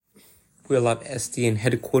We're live SDN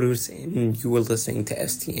headquarters, and you are listening to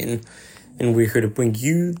SDN. And we're here to bring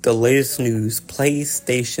you the latest news.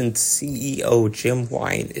 PlayStation CEO Jim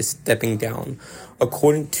Ryan is stepping down.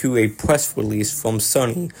 According to a press release from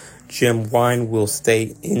Sony, Jim Ryan will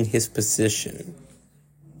stay in his position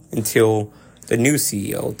until the new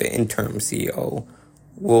CEO, the interim CEO,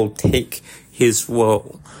 will take his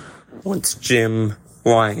role once Jim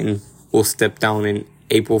Ryan will step down in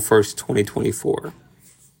April 1st, 2024.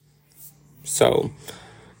 So,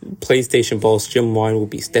 PlayStation boss Jim Ryan will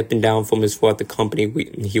be stepping down from his role at the company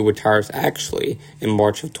when he retires actually in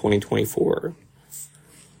March of 2024.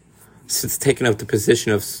 Since taking up the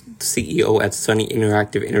position of CEO at Sony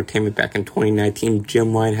Interactive Entertainment back in 2019,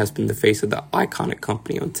 Jim Ryan has been the face of the iconic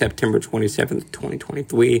company. On September 27th,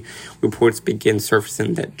 2023, reports began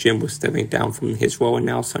surfacing that Jim was stepping down from his role, and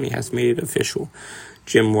now Sony has made it official.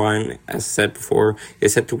 Jim Ryan, as said before,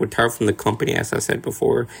 is set to retire from the company, as I said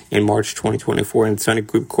before, in March 2024, and Sony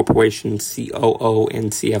Group Corporation COO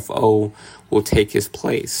and CFO will take his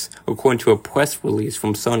place. According to a press release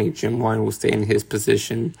from Sony, Jim Ryan will stay in his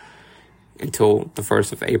position until the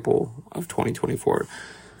 1st of April of 2024.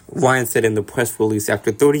 Ryan said in the press release,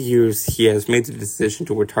 after 30 years, he has made the decision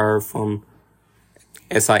to retire from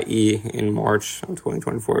SIE in March of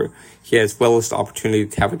 2024. He has relished the opportunity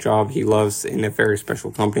to have a job he loves in a very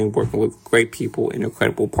special company, working with great people and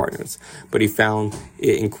incredible partners. But he found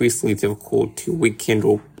it increasingly difficult to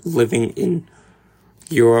rekindle living in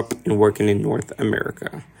Europe and working in North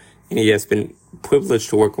America. And he has been privileged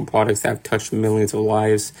to work on products that have touched millions of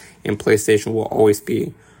lives, and PlayStation will always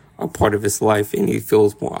be a part of his life, and he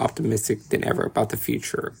feels more optimistic than ever about the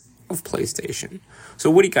future of PlayStation.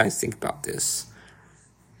 So what do you guys think about this?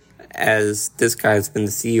 As this guy has been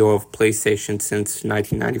the CEO of PlayStation since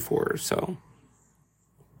 1994 or so.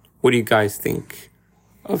 What do you guys think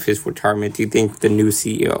of his retirement? Do you think the new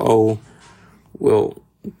CEO will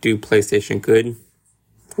do PlayStation good?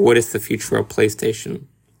 What is the future of PlayStation?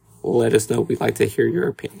 Let us know. We'd like to hear your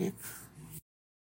opinion.